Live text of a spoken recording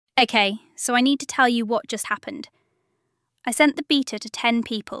Okay, so I need to tell you what just happened. I sent the beta to 10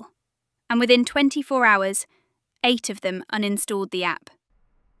 people, and within 24 hours, 8 of them uninstalled the app.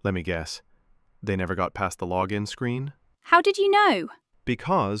 Let me guess. They never got past the login screen? How did you know?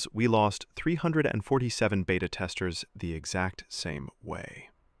 Because we lost 347 beta testers the exact same way.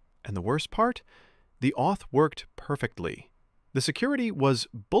 And the worst part? The auth worked perfectly. The security was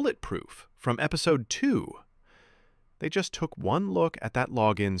bulletproof from episode 2. They just took one look at that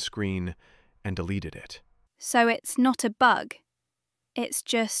login screen and deleted it. So it's not a bug. It's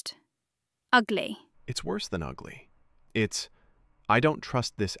just ugly. It's worse than ugly. It's, I don't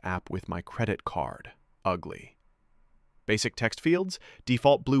trust this app with my credit card, ugly. Basic text fields,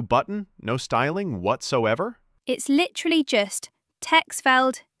 default blue button, no styling whatsoever? It's literally just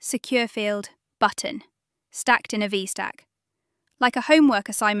textfeld, secure field, button, stacked in a VStack. Like a homework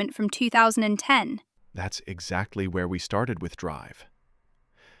assignment from 2010. That's exactly where we started with Drive.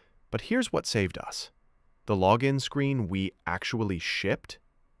 But here's what saved us. The login screen we actually shipped?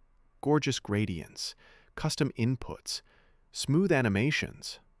 Gorgeous gradients, custom inputs, smooth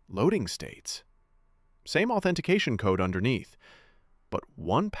animations, loading states. Same authentication code underneath, but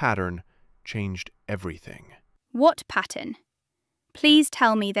one pattern changed everything. What pattern? Please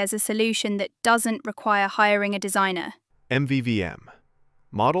tell me there's a solution that doesn't require hiring a designer. MVVM.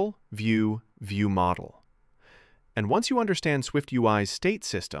 Model, View, ViewModel. And once you understand SwiftUI's state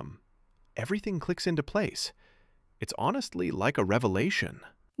system, everything clicks into place. It's honestly like a revelation.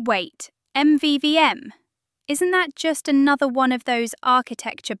 Wait, MVVM? Isn't that just another one of those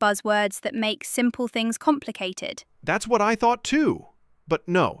architecture buzzwords that make simple things complicated? That's what I thought too. But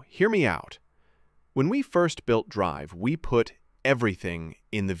no, hear me out. When we first built Drive, we put everything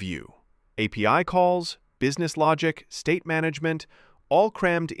in the view. API calls, business logic, state management, all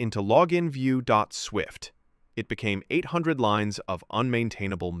crammed into loginview.swift. It became 800 lines of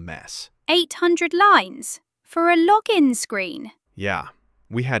unmaintainable mess. 800 lines? For a login screen? Yeah.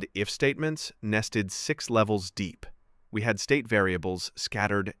 We had if statements nested 6 levels deep. We had state variables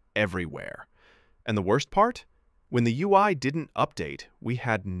scattered everywhere. And the worst part? When the UI didn't update, we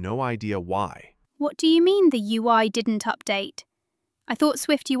had no idea why. What do you mean the UI didn't update? I thought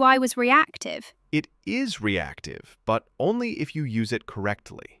SwiftUI was reactive. It is reactive, but only if you use it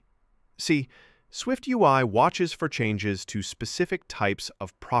correctly. See, SwiftUI watches for changes to specific types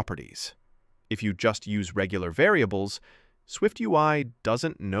of properties. If you just use regular variables, SwiftUI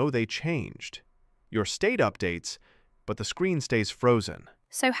doesn't know they changed. Your state updates, but the screen stays frozen.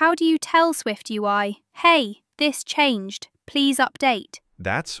 So how do you tell SwiftUI, hey, this changed, please update?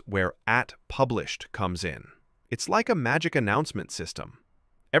 That's where @published comes in. It's like a magic announcement system.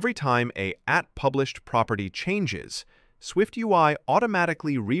 Every time a @published property changes, SwiftUI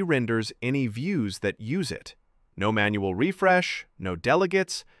automatically re-renders any views that use it. No manual refresh, no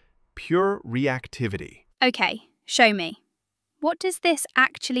delegates, pure reactivity. Okay, show me. What does this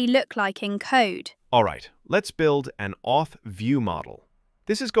actually look like in code? All right, let's build an auth view model.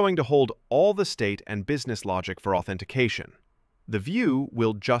 This is going to hold all the state and business logic for authentication. The view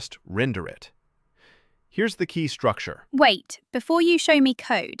will just render it. Here's the key structure. Wait, before you show me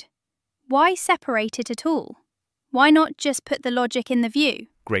code, why separate it at all? Why not just put the logic in the view?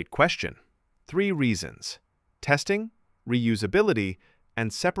 Great question. 3 reasons: testing, reusability,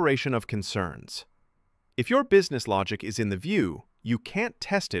 and separation of concerns. If your business logic is in the view, you can't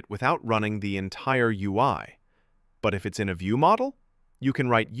test it without running the entire UI. But if it's in a view model, you can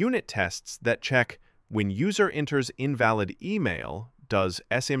write unit tests that check when user enters invalid email, does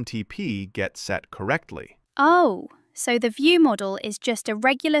SMTP get set correctly? Oh, so the ViewModel is just a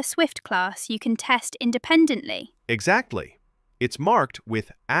regular Swift class you can test independently. Exactly. It's marked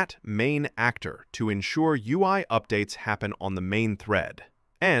with @main_actor to ensure UI updates happen on the main thread.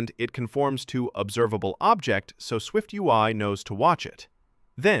 And it conforms to observable object so SwiftUI knows to watch it.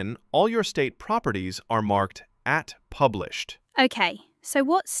 Then, all your state properties are marked @published. Okay, so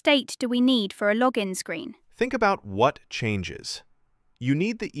what state do we need for a login screen? Think about what changes. You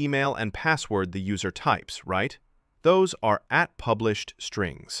need the email and password the user types, right? Those are @published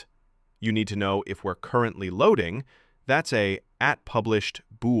strings. You need to know if we're currently loading. That's a @published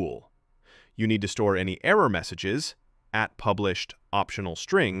bool. You need to store any error messages, @published optional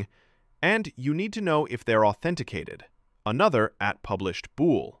string, and you need to know if they're authenticated, another @published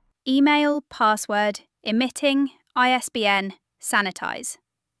bool. Email, password, emitting, ISBN, sanitize.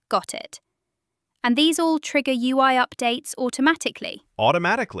 Got it. And these all trigger UI updates automatically?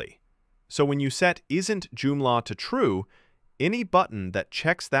 Automatically. So when you set isn't Joomla to true, any button that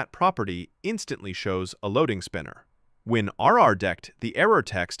checks that property instantly shows a loading spinner. When rrdect, the error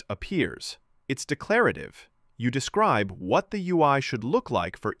text appears. It's declarative. You describe what the UI should look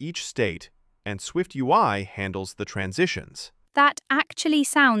like for each state, and SwiftUI handles the transitions. That actually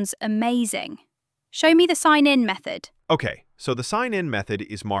sounds amazing. Show me the sign-in method. Okay, so the sign-in method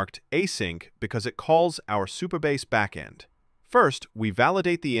is marked async because it calls our Supabase backend. First, we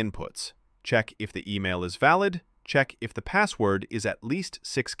validate the inputs. Check if the email is valid. Check if the password is at least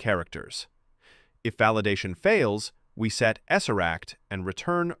 6 characters. If validation fails, we set SRACT and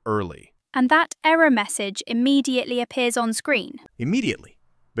return early. And that error message immediately appears on screen. Immediately.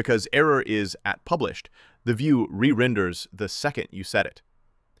 Because error is at published, the view re-renders the second you set it.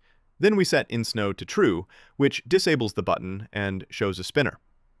 Then we set instNode to true, which disables the button and shows a spinner.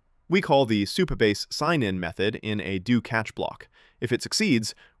 We call the Supabase sign-in method in a do-catch block. If it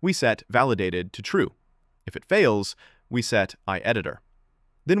succeeds, we set validated to true. If it fails, we set iEditor.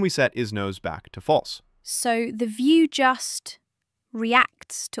 Then we set isNose back to false. So the view just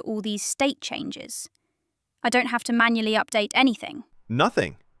reacts to all these state changes. I don't have to manually update anything.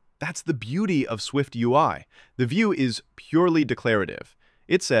 Nothing. That's the beauty of SwiftUI. The view is purely declarative.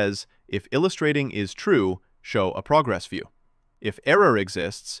 It says, if illustrating is true, show a progress view. If error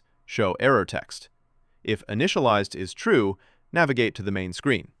exists, show error text. If initialized is true, navigate to the main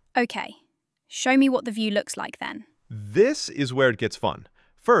screen. Okay, show me what the view looks like then. This is where it gets fun.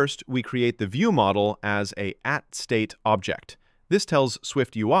 First, we create the ViewModel as a @state object. This tells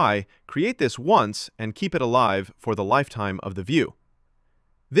SwiftUI, create this once and keep it alive for the lifetime of the view.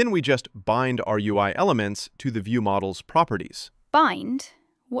 Then we just bind our UI elements to the ViewModel's properties. Bind?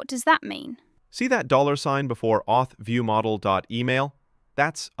 What does that mean? See that $sign before auth viewmodel.email?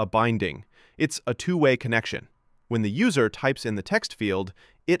 That's a binding. It's a two-way connection. When the user types in the text field,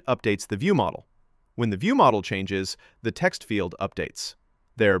 it updates the ViewModel. When the ViewModel changes, the text field updates.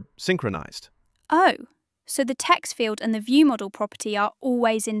 They're synchronized. Oh, so the text field and the ViewModel property are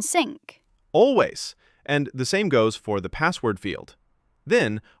always in sync? Always. And the same goes for the password field.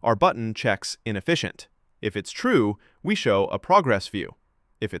 Then, our button checks inefficient. If it's true, we show a progress view.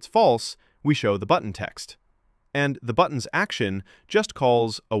 If it's false, we show the button text. And the button's action just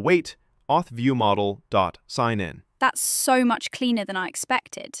calls await authViewModel.signin. That's so much cleaner than I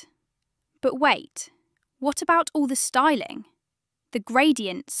expected. But wait, what about all the styling? The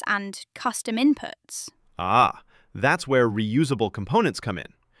gradients and custom inputs? Ah, that's where reusable components come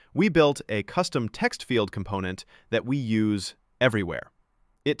in. We built a custom text field component that we use everywhere.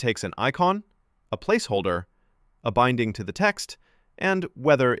 It takes an icon, a placeholder, a binding to the text, and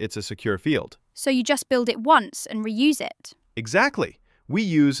whether it's a secure field. So you just build it once and reuse it? Exactly. We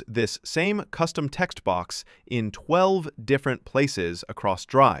use this same custom text box in 12 different places across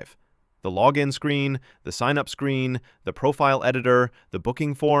Drive. The login screen, the sign-up screen, the profile editor, the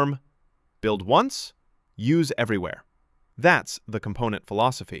booking form. Build once, use everywhere. That's the component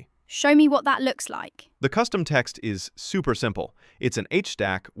philosophy. Show me what that looks like. The custom text is super simple. It's an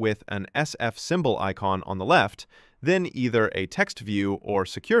HStack with an SF symbol icon on the left, then either a text view or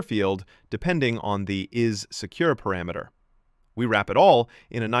secure field, depending on the isSecure parameter. We wrap it all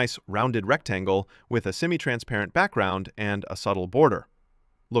in a nice rounded rectangle with a semi-transparent background and a subtle border.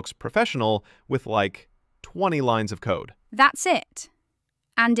 Looks professional with like 20 lines of code. That's it.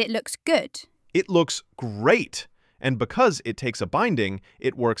 And it looks good. It looks great. And because it takes a binding,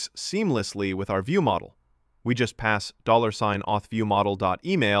 it works seamlessly with our ViewModel. We just pass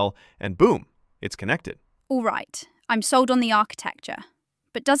 $authViewModel.email and boom, it's connected. All right, I'm sold on the architecture.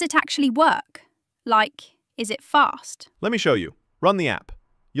 But does it actually work? Like, is it fast? Let me show you. Run the app.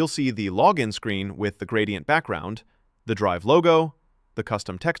 You'll see the login screen with the gradient background, the Drive logo, the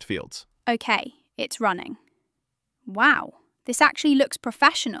custom text fields. Okay, it's running. Wow, this actually looks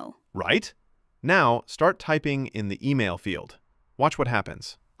professional. Right? Now, start typing in the email field. Watch what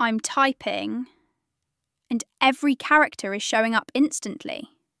happens. I'm typing, and every character is showing up instantly.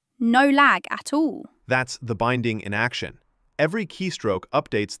 No lag at all. That's the binding in action. Every keystroke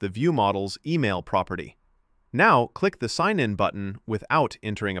updates the ViewModel's email property. Now, click the sign-in button without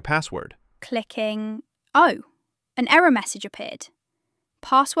entering a password. Clicking. Oh, an error message appeared.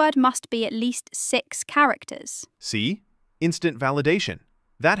 Password must be at least 6 characters. See? Instant validation.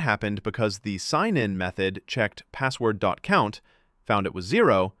 That happened because the sign-in method checked password.count, found it was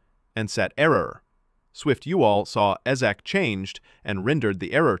 0, and set error. SwiftUI saw exec changed and rendered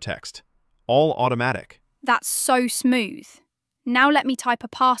the error text. All automatic. That's so smooth. Now let me type a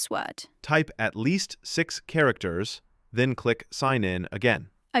password. Type at least 6 characters, then click Sign In again.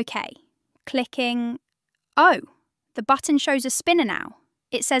 Okay. Clicking. Oh, the button shows a spinner now.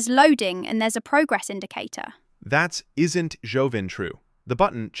 It says loading and there's a progress indicator. That's isn't Jovin true. The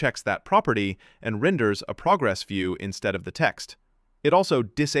button checks that property and renders a progress view instead of the text. It also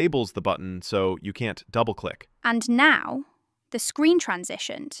disables the button so you can't double-click. And now, the screen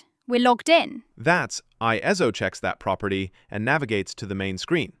transitioned. We're logged in. That's ISO checks that property and navigates to the main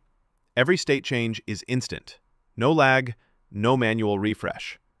screen. Every state change is instant. No lag, no manual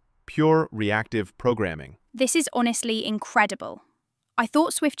refresh. Pure reactive programming. This is honestly incredible. I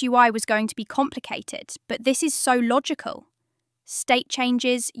thought SwiftUI was going to be complicated, but this is so logical. State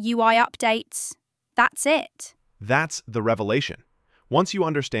changes, UI updates, that's it. That's the revelation. Once you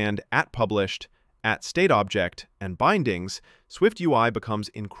understand @published, @stateObject, and bindings, SwiftUI becomes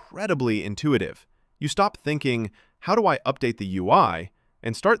incredibly intuitive. You stop thinking, how do I update the UI,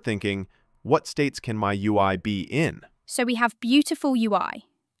 and start thinking, what states can my UI be in? So we have beautiful UI,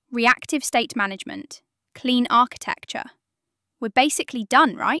 reactive state management, clean architecture. We're basically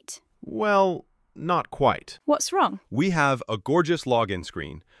done, right? Well, not quite. What's wrong? We have a gorgeous login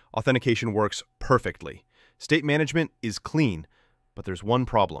screen. Authentication works perfectly. State management is clean, but there's one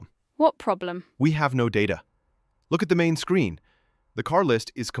problem. What problem? We have no data. Look at the main screen. The car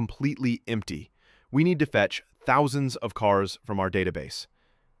list is completely empty. We need to fetch thousands of cars from our database,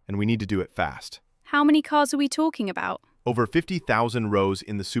 and we need to do it fast. How many cars are we talking about? Over 50,000 rows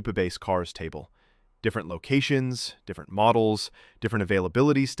in the Supabase cars table. Different locations, different models, different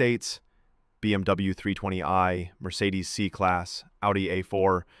availability states. BMW 320i, Mercedes C-Class, Audi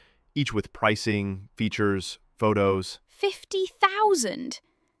A4, each with pricing, features, photos. 50,000?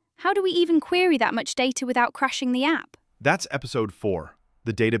 How do we even query that much data without crashing the app? That's episode 4,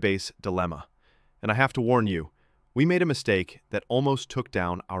 the database dilemma. And I have to warn you, we made a mistake that almost took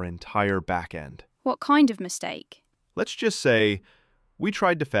down our entire backend. What kind of mistake? Let's just say we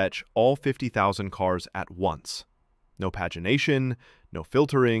tried to fetch all 50,000 cars at once. No pagination, no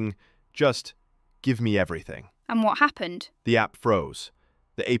filtering, just give me everything. And what happened? The app froze,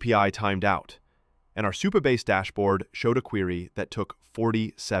 the API timed out, and our Supabase dashboard showed a query that took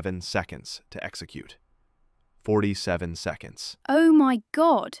 47 seconds to execute. 47 seconds. Oh my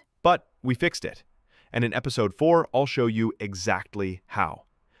God. But we fixed it. And in episode 4, I'll show you exactly how.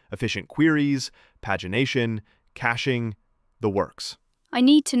 Efficient queries, pagination, caching, the works. I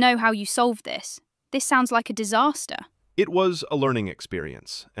need to know how you solved this. This sounds like a disaster. It was a learning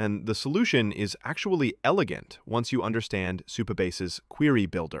experience, and the solution is actually elegant once you understand Supabase's query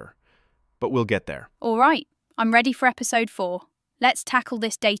builder. But we'll get there. All right, I'm ready for episode 4. Let's tackle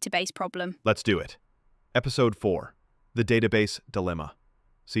this database problem. Let's do it. Episode 4, the database dilemma.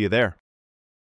 See you there.